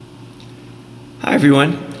Hi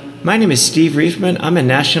everyone, my name is Steve Reifman. I'm a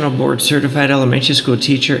National Board Certified Elementary School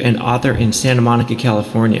teacher and author in Santa Monica,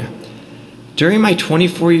 California. During my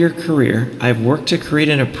 24-year career, I've worked to create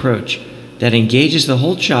an approach that engages the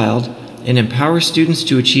whole child and empowers students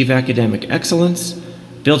to achieve academic excellence,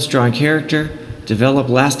 build strong character, develop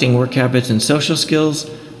lasting work habits and social skills,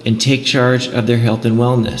 and take charge of their health and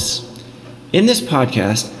wellness. In this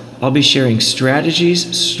podcast, I'll be sharing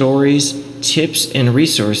strategies, stories, tips, and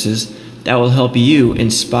resources that will help you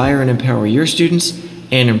inspire and empower your students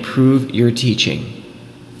and improve your teaching.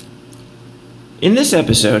 In this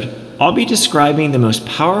episode, I'll be describing the most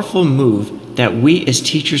powerful move that we as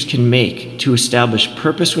teachers can make to establish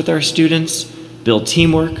purpose with our students, build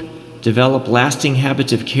teamwork, develop lasting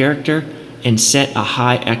habits of character, and set a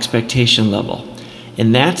high expectation level.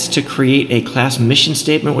 And that's to create a class mission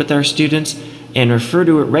statement with our students and refer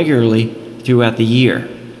to it regularly throughout the year.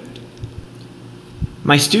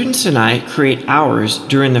 My students and I create ours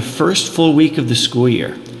during the first full week of the school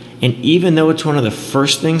year, and even though it's one of the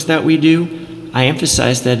first things that we do, I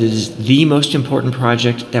emphasize that it is the most important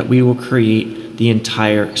project that we will create the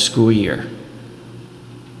entire school year.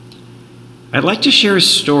 I'd like to share a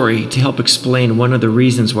story to help explain one of the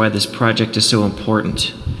reasons why this project is so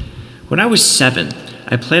important. When I was 7,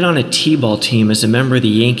 I played on a t-ball team as a member of the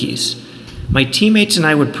Yankees. My teammates and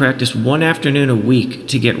I would practice one afternoon a week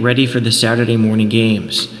to get ready for the Saturday morning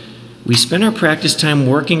games. We spent our practice time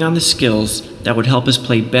working on the skills that would help us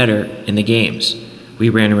play better in the games. We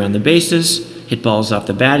ran around the bases, hit balls off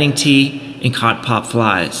the batting tee, and caught pop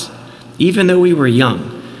flies. Even though we were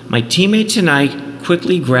young, my teammates and I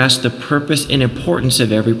quickly grasped the purpose and importance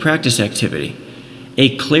of every practice activity.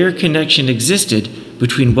 A clear connection existed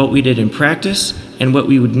between what we did in practice and what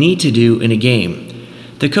we would need to do in a game.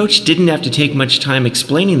 The coach didn't have to take much time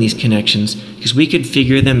explaining these connections because we could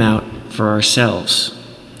figure them out for ourselves.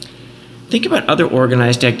 Think about other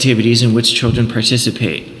organized activities in which children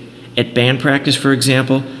participate. At band practice, for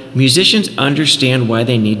example, musicians understand why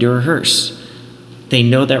they need to rehearse. They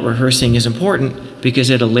know that rehearsing is important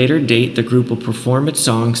because at a later date, the group will perform its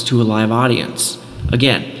songs to a live audience.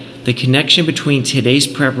 Again, the connection between today's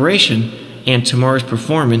preparation and tomorrow's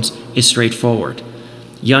performance is straightforward.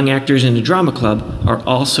 Young actors in a drama club are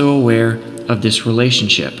also aware of this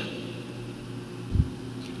relationship.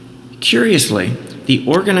 Curiously, the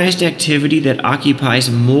organized activity that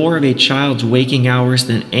occupies more of a child's waking hours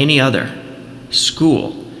than any other,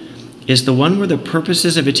 school, is the one where the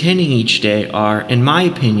purposes of attending each day are, in my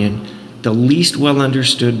opinion, the least well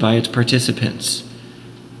understood by its participants.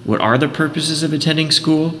 What are the purposes of attending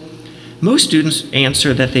school? Most students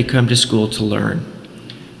answer that they come to school to learn.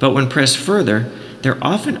 But when pressed further, they're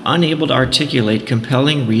often unable to articulate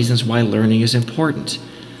compelling reasons why learning is important.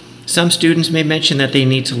 Some students may mention that they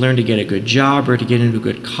need to learn to get a good job or to get into a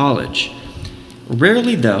good college.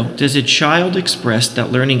 Rarely, though, does a child express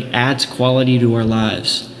that learning adds quality to our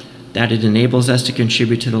lives, that it enables us to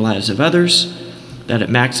contribute to the lives of others, that it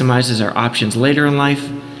maximizes our options later in life,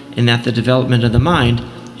 and that the development of the mind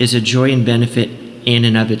is a joy and benefit in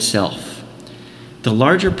and of itself. The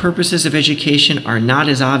larger purposes of education are not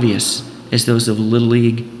as obvious as those of Little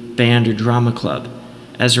League, band, or drama club.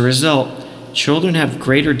 As a result, children have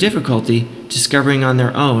greater difficulty discovering on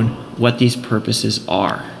their own what these purposes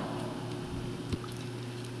are.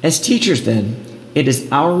 As teachers, then, it is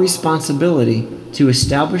our responsibility to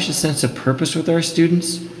establish a sense of purpose with our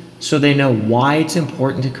students so they know why it's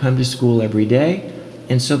important to come to school every day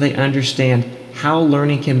and so they understand how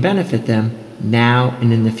learning can benefit them now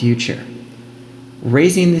and in the future.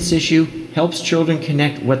 Raising this issue helps children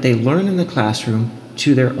connect what they learn in the classroom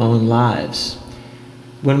to their own lives.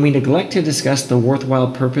 When we neglect to discuss the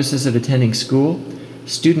worthwhile purposes of attending school,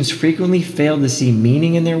 students frequently fail to see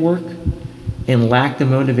meaning in their work and lack the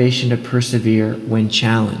motivation to persevere when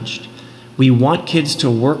challenged. We want kids to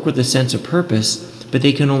work with a sense of purpose, but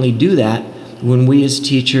they can only do that when we as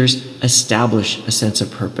teachers establish a sense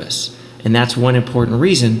of purpose. And that's one important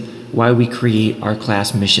reason why we create our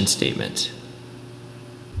class mission statement.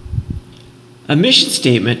 A mission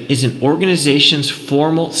statement is an organization's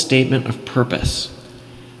formal statement of purpose.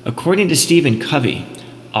 According to Stephen Covey,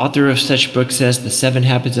 author of such books as The 7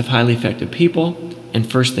 Habits of Highly Effective People and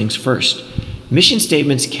First Things First, mission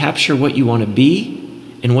statements capture what you want to be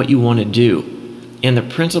and what you want to do, and the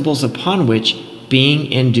principles upon which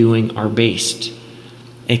being and doing are based.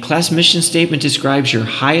 A class mission statement describes your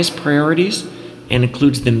highest priorities and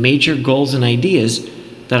includes the major goals and ideas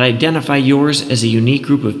that identify yours as a unique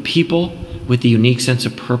group of people with a unique sense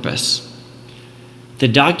of purpose. The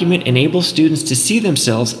document enables students to see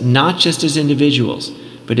themselves not just as individuals,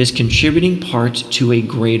 but as contributing parts to a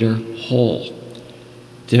greater whole.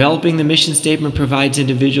 Developing the mission statement provides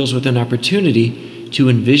individuals with an opportunity to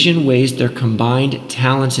envision ways their combined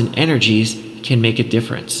talents and energies can make a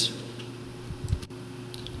difference.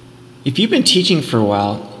 If you've been teaching for a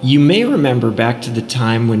while, you may remember back to the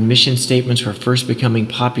time when mission statements were first becoming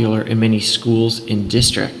popular in many schools and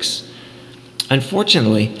districts.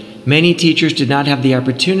 Unfortunately, many teachers did not have the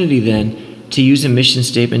opportunity then to use a mission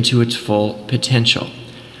statement to its full potential.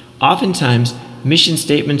 Oftentimes, mission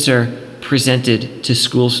statements are presented to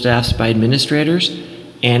school staffs by administrators,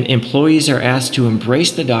 and employees are asked to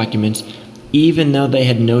embrace the documents even though they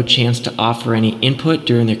had no chance to offer any input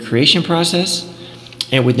during the creation process.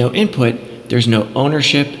 And with no input, there's no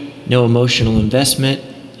ownership, no emotional investment,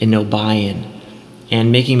 and no buy-in.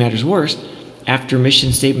 And making matters worse, after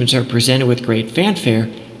mission statements are presented with great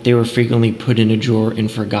fanfare, they were frequently put in a drawer and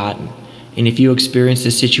forgotten. And if you experienced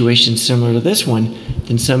a situation similar to this one,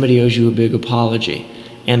 then somebody owes you a big apology.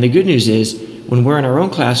 And the good news is, when we're in our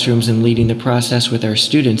own classrooms and leading the process with our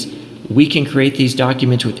students, we can create these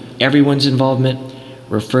documents with everyone's involvement,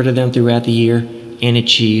 refer to them throughout the year, and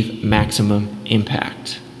achieve maximum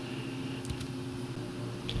impact.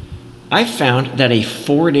 I've found that a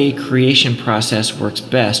 4-day creation process works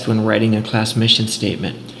best when writing a class mission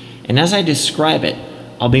statement. And as I describe it,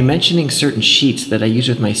 I'll be mentioning certain sheets that I use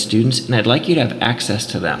with my students, and I'd like you to have access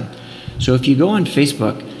to them. So if you go on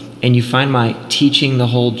Facebook and you find my Teaching the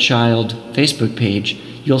Whole Child Facebook page,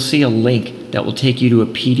 you'll see a link that will take you to a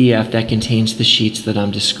PDF that contains the sheets that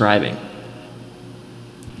I'm describing.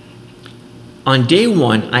 On day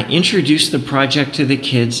 1, I introduced the project to the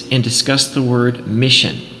kids and discussed the word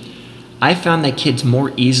mission. I found that kids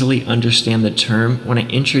more easily understand the term when I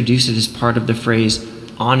introduce it as part of the phrase,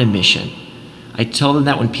 on a mission. I tell them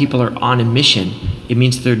that when people are on a mission, it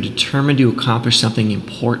means they're determined to accomplish something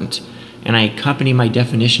important. And I accompany my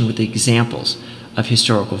definition with examples of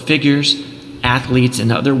historical figures, athletes,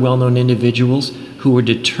 and other well-known individuals who were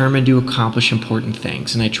determined to accomplish important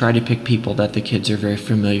things. And I try to pick people that the kids are very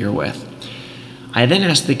familiar with. I then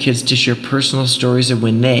ask the kids to share personal stories of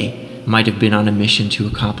when they might have been on a mission to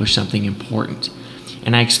accomplish something important.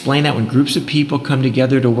 And I explain that when groups of people come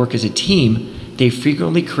together to work as a team, they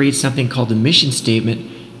frequently create something called a mission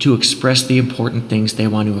statement to express the important things they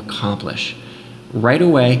want to accomplish. Right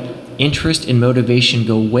away, interest and motivation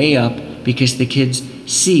go way up because the kids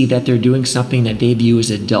see that they're doing something that they view as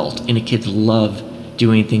adult, and the kids love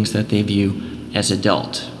doing things that they view as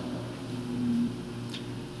adult.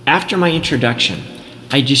 After my introduction,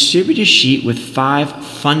 I distribute a sheet with 5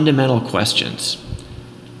 fundamental questions.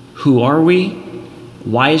 Who are we?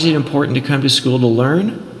 Why is it important to come to school to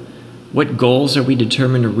learn? What goals are we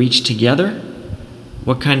determined to reach together?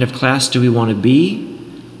 What kind of class do we want to be?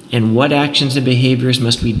 And what actions and behaviors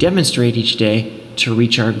must we demonstrate each day to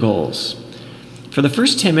reach our goals? For the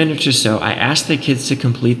first 10 minutes or so, I ask the kids to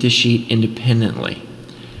complete the sheet independently.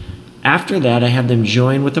 After that, I have them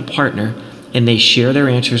join with a partner, and they share their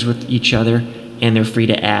answers with each other, and they're free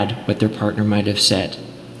to add what their partner might have said.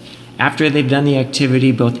 After they've done the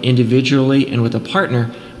activity both individually and with a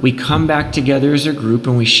partner, we come back together as a group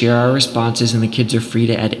and we share our responses, and the kids are free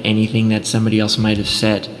to add anything that somebody else might have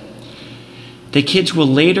said. The kids will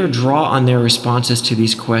later draw on their responses to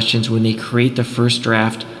these questions when they create the first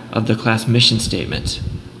draft of the class mission statement.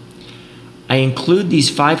 I include these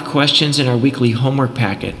 5 questions in our weekly homework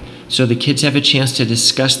packet so the kids have a chance to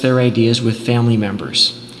discuss their ideas with family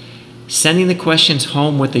members. Sending the questions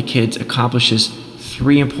home with the kids accomplishes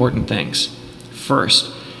 3 important things.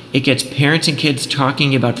 First, it gets parents and kids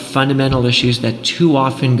talking about fundamental issues that too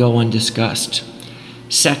often go undiscussed.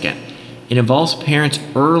 Second, it involves parents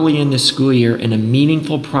early in the school year in a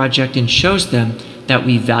meaningful project and shows them that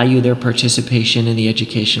we value their participation in the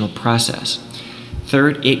educational process.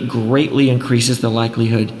 Third, it greatly increases the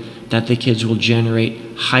likelihood that the kids will generate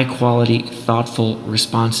high-quality, thoughtful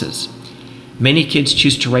responses. Many kids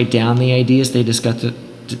choose to write down the ideas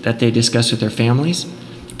that they discuss with their families,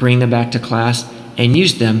 bring them back to class, and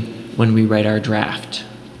use them when we write our draft.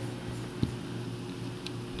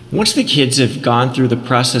 Once the kids have gone through the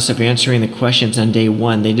process of answering the questions on day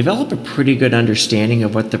 1, they develop a pretty good understanding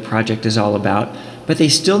of what the project is all about, but they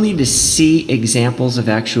still need to see examples of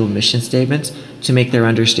actual mission statements to make their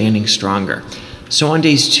understanding stronger. So on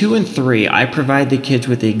days 2 and 3, I provide the kids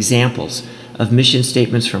with examples of mission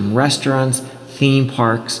statements from restaurants, theme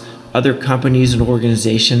parks, other companies and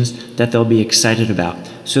organizations that they'll be excited about,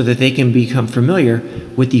 so that they can become familiar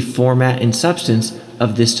with the format and substance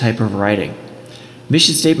of this type of writing.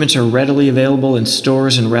 Mission statements are readily available in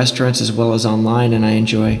stores and restaurants as well as online, and I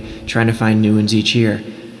enjoy trying to find new ones each year.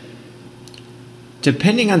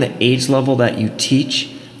 Depending on the age level that you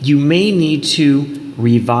teach, you may need to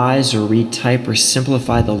revise or retype or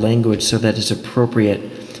simplify the language so that it's appropriate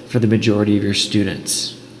for the majority of your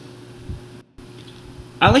students.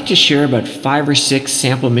 I like to share about 5 or 6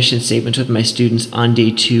 sample mission statements with my students on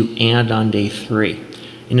day 2 and on day 3.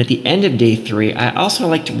 And at the end of day 3, I also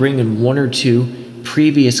like to bring in 1 or 2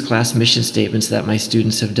 previous class mission statements that my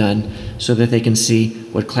students have done so that they can see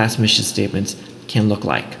what class mission statements can look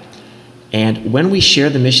like. And when we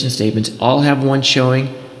share the mission statements, I'll have one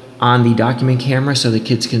showing on the document camera so the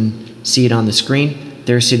kids can see it on the screen.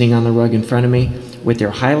 They're sitting on the rug in front of me with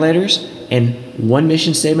their highlighters, and one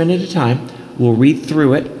mission statement at a time. We'll read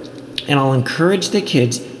through it, and I'll encourage the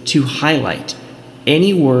kids to highlight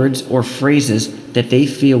any words or phrases that they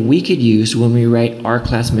feel we could use when we write our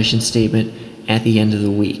class mission statement at the end of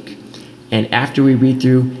the week. And after we read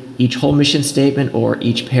through each whole mission statement or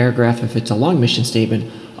each paragraph, if it's a long mission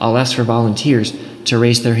statement, I'll ask for volunteers to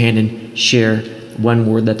raise their hand and share one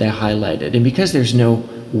word that they highlighted. And because there's no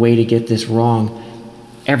way to get this wrong,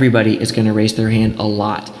 everybody is going to raise their hand a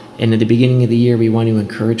lot. And at the beginning of the year, we want to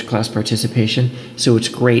encourage class participation, so it's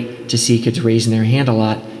great to see kids raising their hand a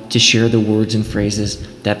lot to share the words and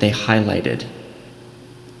phrases that they highlighted.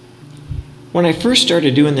 When I first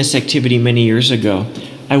started doing this activity many years ago,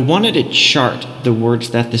 I wanted to chart the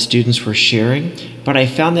words that the students were sharing, but I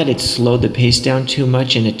found that it slowed the pace down too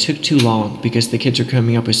much and it took too long because the kids are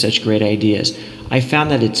coming up with such great ideas. I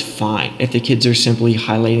found that it's fine if the kids are simply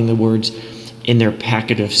highlighting the words in their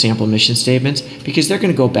packet of sample mission statements, because they're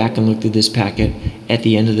going to go back and look through this packet at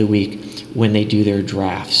the end of the week when they do their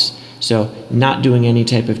drafts. So not doing any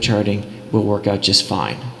type of charting will work out just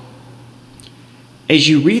fine. As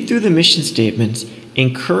you read through the mission statements,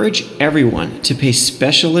 encourage everyone to pay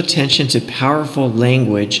special attention to powerful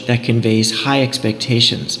language that conveys high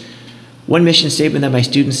expectations. One mission statement that my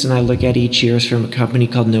students and I look at each year is from a company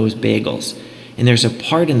called Noah's Bagels, and there's a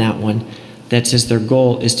part in that one that says their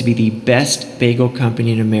goal is to be the best bagel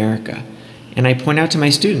company in America. And I point out to my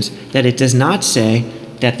students that it does not say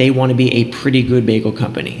that they want to be a pretty good bagel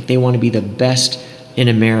company. They want to be the best in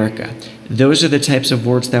America. Those are the types of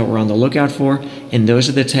words that we're on the lookout for, and those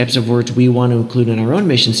are the types of words we want to include in our own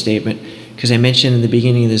mission statement, because I mentioned in the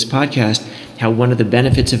beginning of this podcast how one of the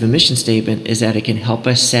benefits of a mission statement is that it can help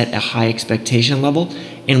us set a high expectation level,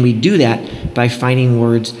 and we do that by finding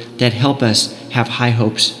words that help us have high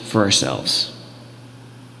hopes for ourselves.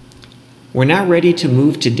 We're now ready to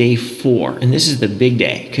move to day 4, and this is the big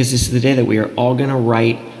day, because this is the day that we are all going to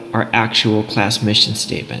write our actual class mission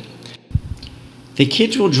statement. The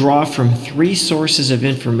kids will draw from 3 sources of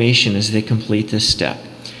information as they complete this step.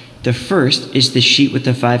 The first is the sheet with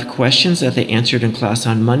the 5 questions that they answered in class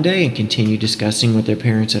on Monday and continue discussing with their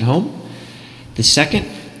parents at home. The second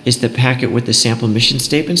is the packet with the sample mission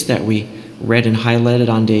statements that we read and highlighted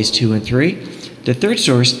on days 2 and 3. The third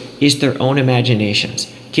source is their own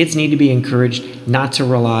imaginations. Kids need to be encouraged not to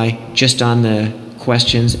rely just on the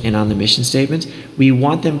questions and on the mission statements. We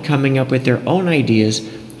want them coming up with their own ideas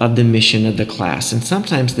of the mission of the class. And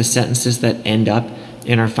sometimes the sentences that end up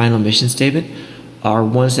in our final mission statement are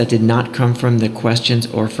ones that did not come from the questions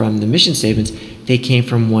or from the mission statements. They came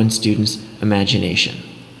from one student's imagination.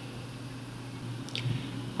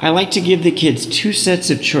 I like to give the kids 2 sets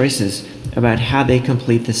of choices about how they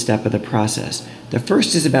complete this step of the process. The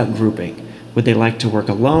first is about grouping. Would they like to work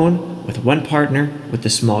alone, with one partner, with a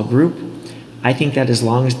small group? I think that as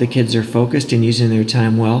long as the kids are focused and using their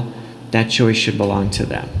time well, that choice should belong to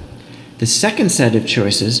them. The second set of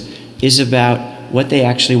choices is about what they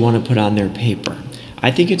actually want to put on their paper.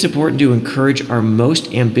 I think it's important to encourage our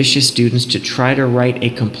most ambitious students to try to write a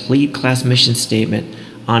complete class mission statement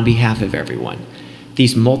on behalf of everyone.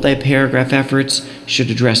 These multi-paragraph efforts should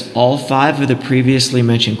address all 5 of the previously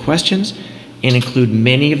mentioned questions and include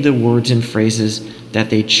many of the words and phrases that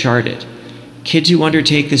they charted. Kids who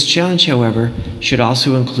undertake this challenge, however, should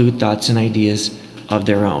also include thoughts and ideas of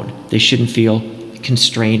their own. They shouldn't feel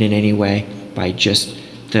constrained in any way by just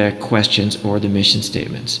the questions or the mission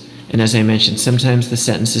statements. And as I mentioned, sometimes the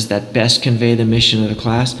sentences that best convey the mission of the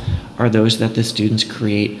class are those that the students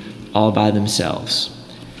create all by themselves.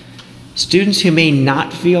 Students who may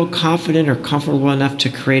not feel confident or comfortable enough to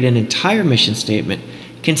create an entire mission statement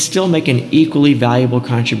can still make an equally valuable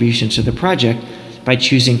contribution to the project by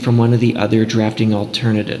choosing from one of the other drafting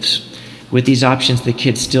alternatives. With these options, the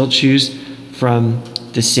kids still choose from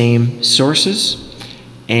the same sources,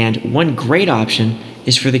 and one great option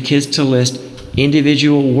is for the kids to list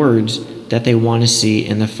individual words that they want to see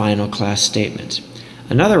in the final class statement.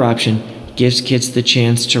 Another option gives kids the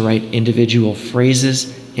chance to write individual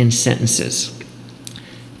phrases and sentences.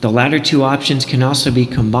 The latter 2 options can also be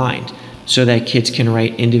combined so that kids can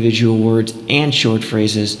write individual words and short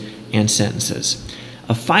phrases and sentences.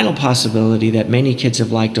 A final possibility that many kids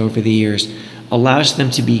have liked over the years allows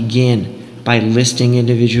them to begin by listing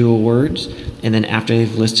individual words, and then after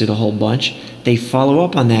they've listed a whole bunch, they follow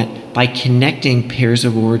up on that by connecting pairs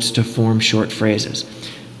of words to form short phrases.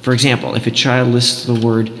 For example, if a child lists the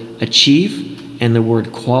word achieve and the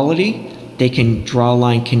word quality, they can draw a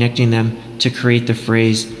line connecting them to create the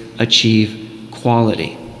phrase achieve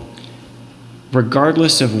quality.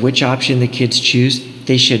 Regardless of which option the kids choose,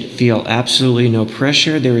 they should feel absolutely no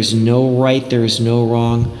pressure. There is no right, there is no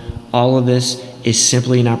wrong. All of this is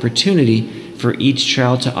simply an opportunity for each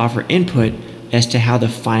child to offer input as to how the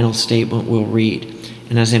final statement will read.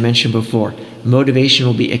 And as I mentioned before, motivation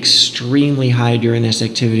will be extremely high during this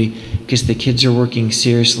activity because the kids are working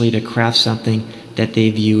seriously to craft something that they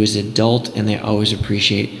view as adult, and they always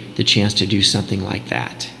appreciate the chance to do something like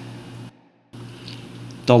that.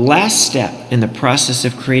 The last step in the process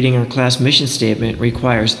of creating our class mission statement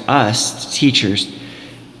requires us, the teachers,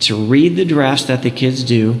 to read the drafts that the kids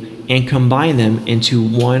do and combine them into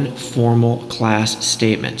one formal class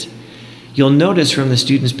statement. You'll notice from the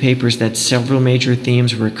students' papers that several major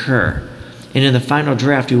themes recur, and in the final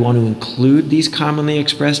draft we want to include these commonly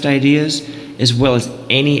expressed ideas as well as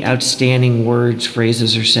any outstanding words,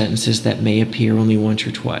 phrases, or sentences that may appear only once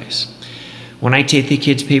or twice. When I take the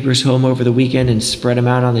kids' papers home over the weekend and spread them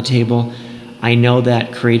out on the table, I know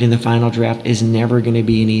that creating the final draft is never going to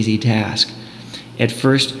be an easy task. At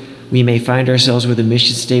first, we may find ourselves with a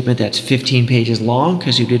mission statement that's 15 pages long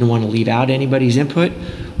because we didn't want to leave out anybody's input,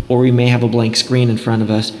 or we may have a blank screen in front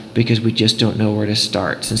of us because we just don't know where to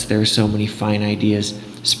start since there are so many fine ideas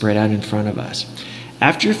spread out in front of us.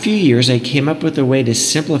 After a few years, I came up with a way to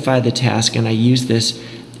simplify the task, and I use this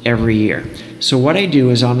every year. So what I do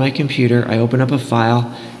is on my computer, I open up a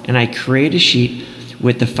file and I create a sheet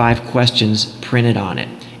with the 5 questions printed on it.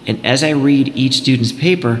 And as I read each student's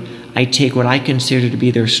paper, I take what I consider to be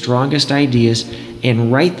their strongest ideas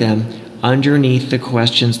and write them underneath the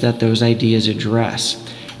questions that those ideas address.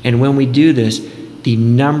 And when we do this, the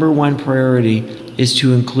number one priority is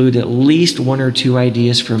to include at least 1 or 2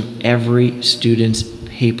 ideas from every student's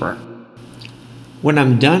paper. When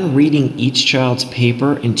I'm done reading each child's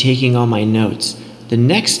paper and taking all my notes, the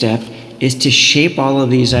next step is to shape all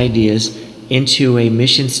of these ideas into a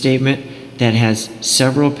mission statement that has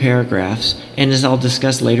several paragraphs. And as I'll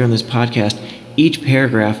discuss later in this podcast, each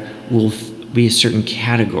paragraph will be a certain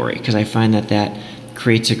category because I find that that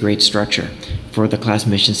creates a great structure for the class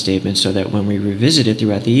mission statement so that when we revisit it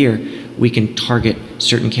throughout the year, we can target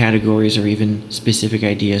certain categories or even specific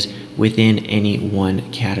ideas within any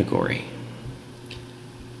one category.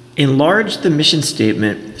 Enlarge the mission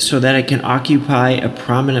statement so that it can occupy a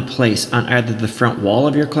prominent place on either the front wall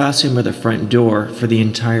of your classroom or the front door for the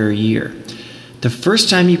entire year. The first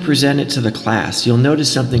time you present it to the class, you'll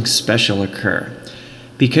notice something special occur.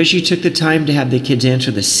 Because you took the time to have the kids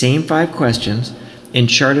answer the same 5 questions and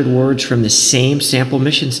charted words from the same sample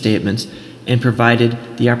mission statements and provided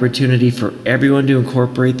the opportunity for everyone to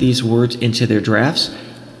incorporate these words into their drafts,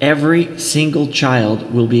 every single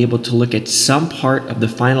child will be able to look at some part of the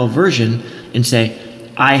final version and say,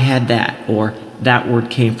 I had that, or that word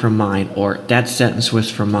came from mine, or that sentence was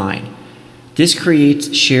from mine. This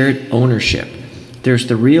creates shared ownership. There's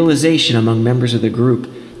the realization among members of the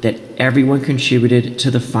group that everyone contributed to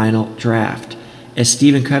the final draft. As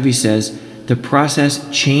Stephen Covey says, the process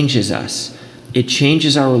changes us. It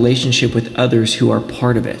changes our relationship with others who are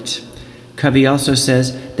part of it. Covey also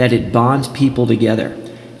says that it bonds people together.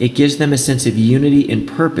 It gives them a sense of unity and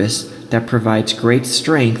purpose that provides great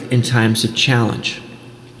strength in times of challenge.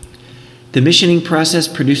 The missioning process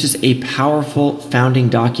produces a powerful founding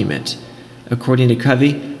document. According to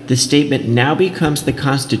Covey, the statement now becomes the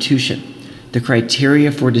Constitution, the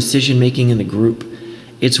criteria for decision-making in the group.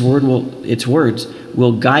 Its words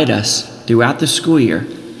will guide us throughout the school year,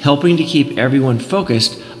 helping to keep everyone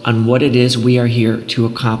focused on what it is we are here to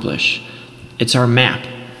accomplish. It's our map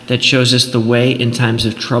that shows us the way in times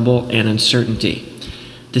of trouble and uncertainty.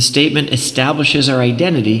 The statement establishes our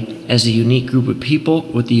identity as a unique group of people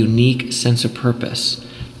with a unique sense of purpose,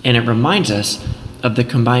 and it reminds us of the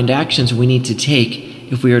combined actions we need to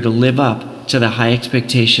take if we are to live up to the high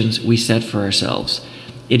expectations we set for ourselves.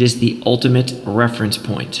 It is the ultimate reference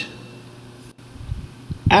point.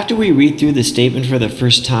 After we read through the statement for the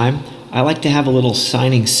first time, I like to have a little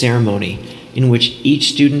signing ceremony in which each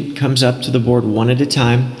student comes up to the board one at a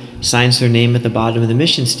time, signs their name at the bottom of the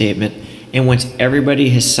mission statement, and once everybody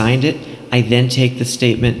has signed it, I then take the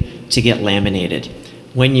statement to get laminated.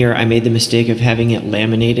 One year I made the mistake of having it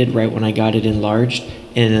laminated right when I got it enlarged,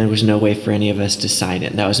 and there was no way for any of us to sign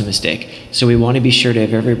it. That was a mistake. So we want to be sure to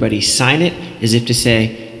have everybody sign it as if to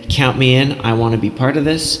say, count me in, I want to be part of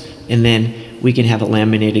this, and then we can have it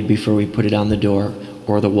laminated before we put it on the door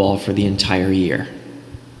or the wall for the entire year.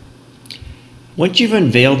 Once you've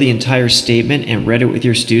unveiled the entire statement and read it with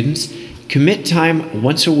your students, commit time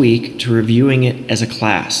once a week to reviewing it as a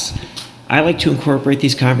class. I like to incorporate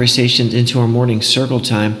these conversations into our morning circle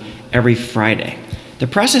time every Friday. The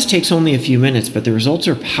process takes only a few minutes, but the results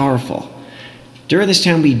are powerful. During this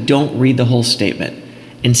time, we don't read the whole statement.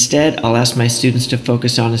 Instead, I'll ask my students to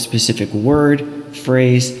focus on a specific word,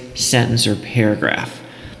 phrase, sentence, or paragraph.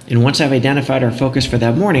 And once I've identified our focus for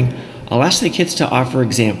that morning, I'll ask the kids to offer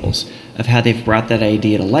examples of how they've brought that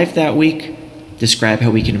idea to life that week, describe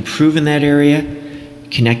how we can improve in that area,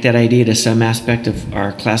 connect that idea to some aspect of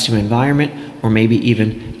our classroom environment, or maybe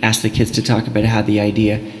even ask the kids to talk about how the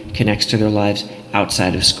idea connects to their lives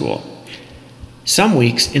outside of school. Some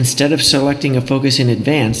weeks, instead of selecting a focus in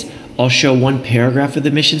advance, I'll show one paragraph of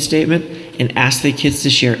the mission statement and ask the kids to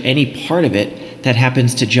share any part of it that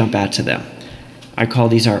happens to jump out to them. I call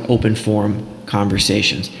these our open forum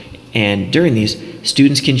conversations. And during these,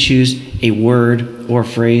 students can choose a word or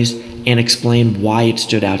phrase and explain why it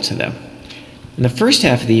stood out to them. In the first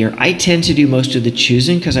half of the year, I tend to do most of the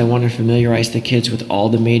choosing because I want to familiarize the kids with all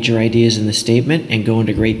the major ideas in the statement and go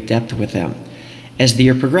into great depth with them. As the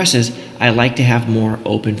year progresses, I like to have more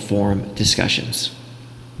open forum discussions.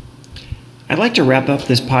 I'd like to wrap up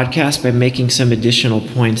this podcast by making some additional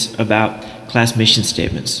points about class mission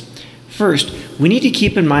statements. First, we need to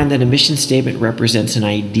keep in mind that a mission statement represents an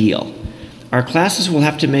ideal. Our classes will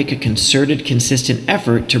have to make a concerted, consistent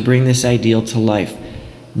effort to bring this ideal to life.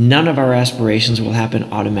 None of our aspirations will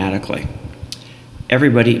happen automatically.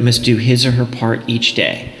 Everybody must do his or her part each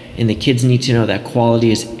day, and the kids need to know that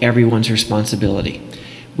quality is everyone's responsibility.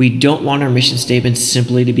 We don't want our mission statements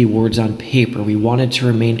simply to be words on paper. We want it to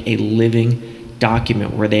remain a living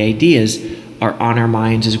document where the ideas are on our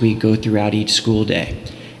minds as we go throughout each school day.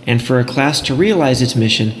 And for a class to realize its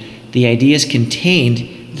mission, the ideas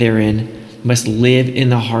contained therein must live in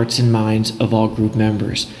the hearts and minds of all group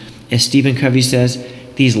members. As Stephen Covey says,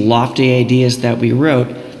 these lofty ideas that we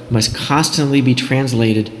wrote must constantly be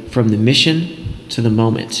translated from the mission to the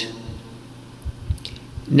moment.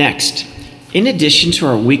 Next, in addition to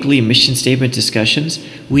our weekly mission statement discussions,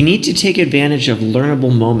 we need to take advantage of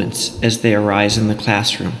learnable moments as they arise in the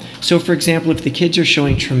classroom. So for example, if the kids are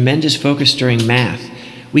showing tremendous focus during math,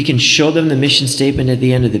 we can show them the mission statement at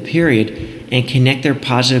the end of the period and connect their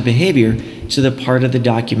positive behavior to the part of the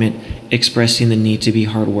document expressing the need to be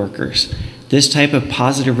hard workers. This type of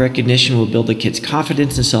positive recognition will build the kids'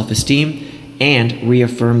 confidence and self-esteem and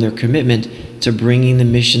reaffirm their commitment to bringing the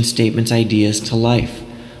mission statement's ideas to life.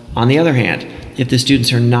 On the other hand, if the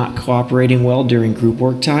students are not cooperating well during group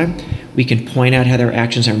work time, we can point out how their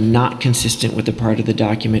actions are not consistent with the part of the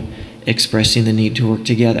document expressing the need to work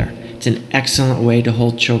together. It's an excellent way to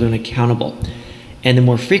hold children accountable. And the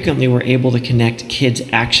more frequently we're able to connect kids'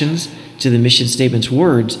 actions to the mission statement's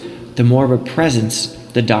words, the more of a presence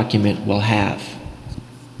the document will have.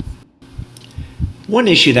 One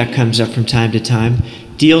issue that comes up from time to time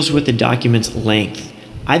deals with the document's length.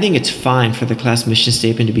 I think it's fine for the class mission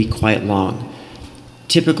statement to be quite long.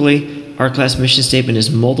 Typically, our class mission statement is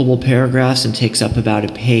multiple paragraphs and takes up about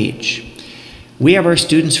a page. We have our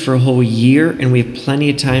students for a whole year, and we have plenty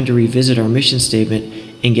of time to revisit our mission statement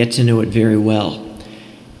and get to know it very well.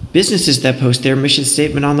 Businesses that post their mission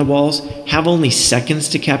statement on the walls have only seconds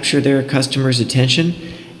to capture their customers' attention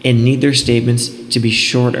and need their statements to be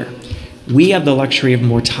shorter. We have the luxury of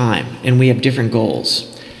more time, and we have different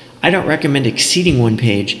goals. I don't recommend exceeding one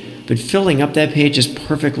page, but filling up that page is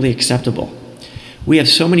perfectly acceptable. We have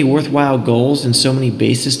so many worthwhile goals and so many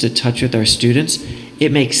bases to touch with our students,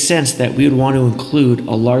 it makes sense that we would want to include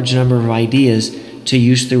a large number of ideas to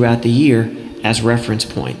use throughout the year as reference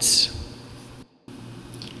points.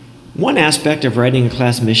 One aspect of writing a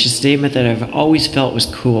class mission statement that I've always felt was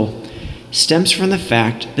cool stems from the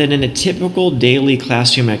fact that in a typical daily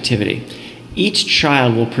classroom activity, each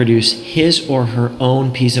child will produce his or her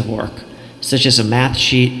own piece of work, such as a math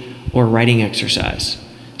sheet or writing exercise.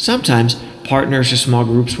 Sometimes partners or small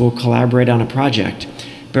groups will collaborate on a project,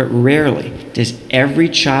 but rarely does every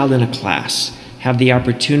child in a class have the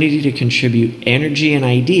opportunity to contribute energy and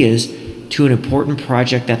ideas to an important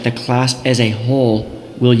project that the class as a whole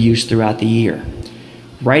will use throughout the year.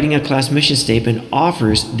 Writing a class mission statement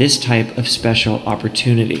offers this type of special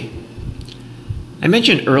opportunity. I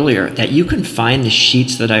mentioned earlier that you can find the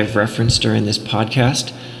sheets that I've referenced during this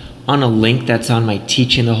podcast on a link that's on my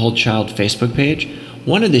Teaching the Whole Child Facebook page.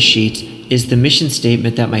 One of the sheets is the mission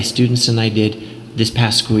statement that my students and I did this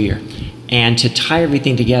past school year. And to tie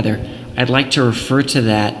everything together, I'd like to refer to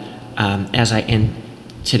that as I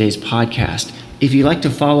today's podcast. If you'd like to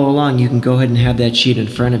follow along, you can go ahead and have that sheet in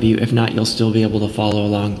front of you. If not, you'll still be able to follow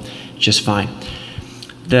along just fine.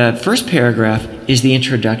 The first paragraph is the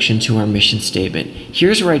introduction to our mission statement.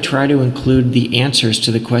 Here's where I try to include the answers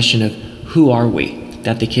to the question of who are we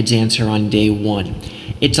that the kids answer on day one.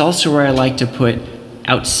 It's also where I like to put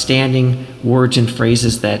outstanding words and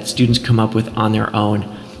phrases that students come up with on their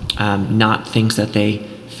own, not things that they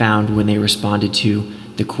found when they responded to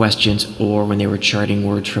the questions or when they were charting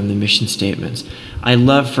words from the mission statements. I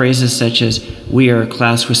love phrases such as, we are a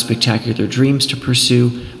class with spectacular dreams to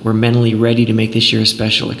pursue, we're mentally ready to make this year a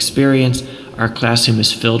special experience, our classroom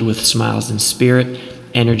is filled with smiles and spirit,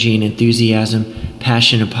 energy and enthusiasm,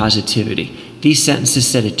 passion and positivity. These sentences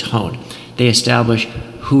set a tone. They establish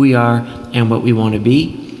who we are and what we want to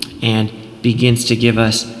be, and begins to give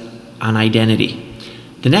us an identity.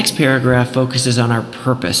 The next paragraph focuses on our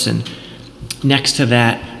purpose, and next to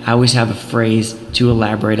that, I always have a phrase to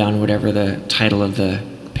elaborate on whatever the title of the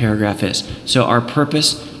paragraph is. So our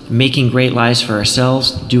purpose, making great lives for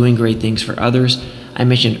ourselves, doing great things for others. I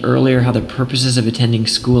mentioned earlier how the purposes of attending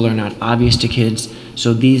school are not obvious to kids,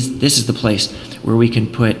 so this is the place where we can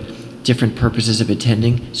put different purposes of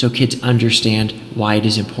attending so kids understand why it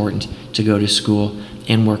is important to go to school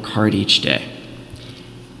and work hard each day.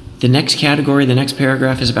 The next category, the next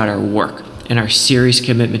paragraph, is about our work and our serious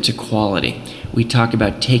commitment to quality. We talk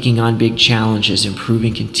about taking on big challenges,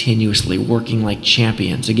 improving continuously, working like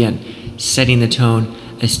champions. Again, setting the tone,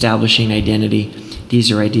 establishing identity.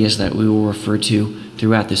 These are ideas that we will refer to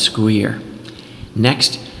throughout the school year.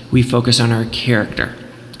 Next, we focus on our character.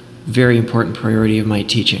 Very important priority of my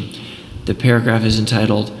teaching. The paragraph is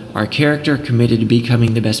entitled, Our Character, Committed to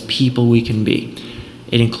Becoming the Best People We Can Be.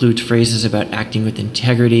 It includes phrases about acting with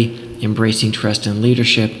integrity, embracing trust and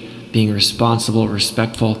leadership, being responsible,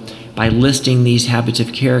 respectful. By listing these habits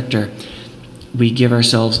of character, we give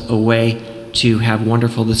ourselves a way to have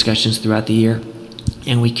wonderful discussions throughout the year,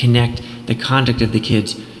 and we connect the conduct of the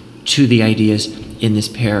kids to the ideas in this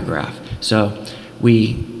paragraph. So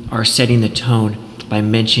we are setting the tone by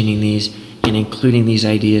mentioning these and including these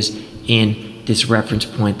ideas in this reference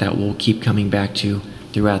point that we'll keep coming back to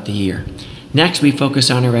throughout the year. Next, we focus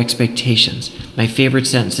on our expectations. My favorite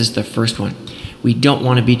sentence is the first one. We don't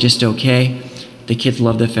want to be just okay. The kids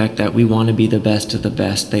love the fact that we want to be the best of the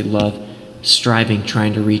best. They love striving,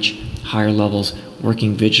 trying to reach higher levels,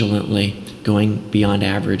 working vigilantly, going beyond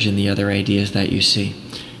average, and the other ideas that you see.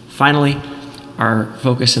 Finally, our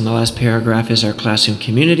focus in the last paragraph is our classroom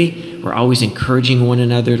community. We're always encouraging one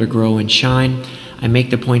another to grow and shine. I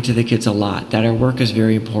make the point to the kids a lot that our work is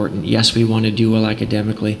very important. Yes, we want to do well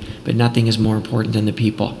academically, but nothing is more important than the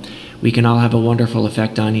people. We can all have a wonderful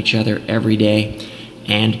effect on each other every day,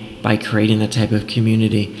 and by creating that type of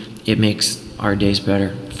community, it makes our days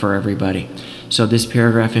better for everybody. So this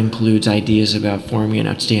paragraph includes ideas about forming an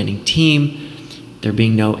outstanding team, there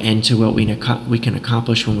being no end to what we can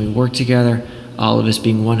accomplish when we work together, all of us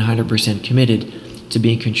being 100% committed to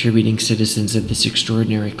being contributing citizens of this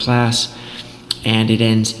extraordinary class, and it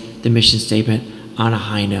ends the mission statement on a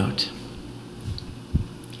high note.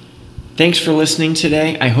 Thanks for listening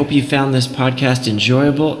today. I hope you found this podcast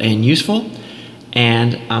enjoyable and useful,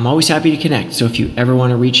 and I'm always happy to connect. So if you ever want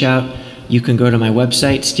to reach out, you can go to my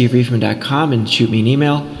website, steveriefman.com, and shoot me an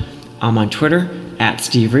email. I'm on Twitter,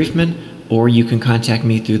 @SteveRiefman, or you can contact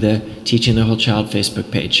me through the Teaching the Whole Child Facebook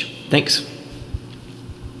page. Thanks.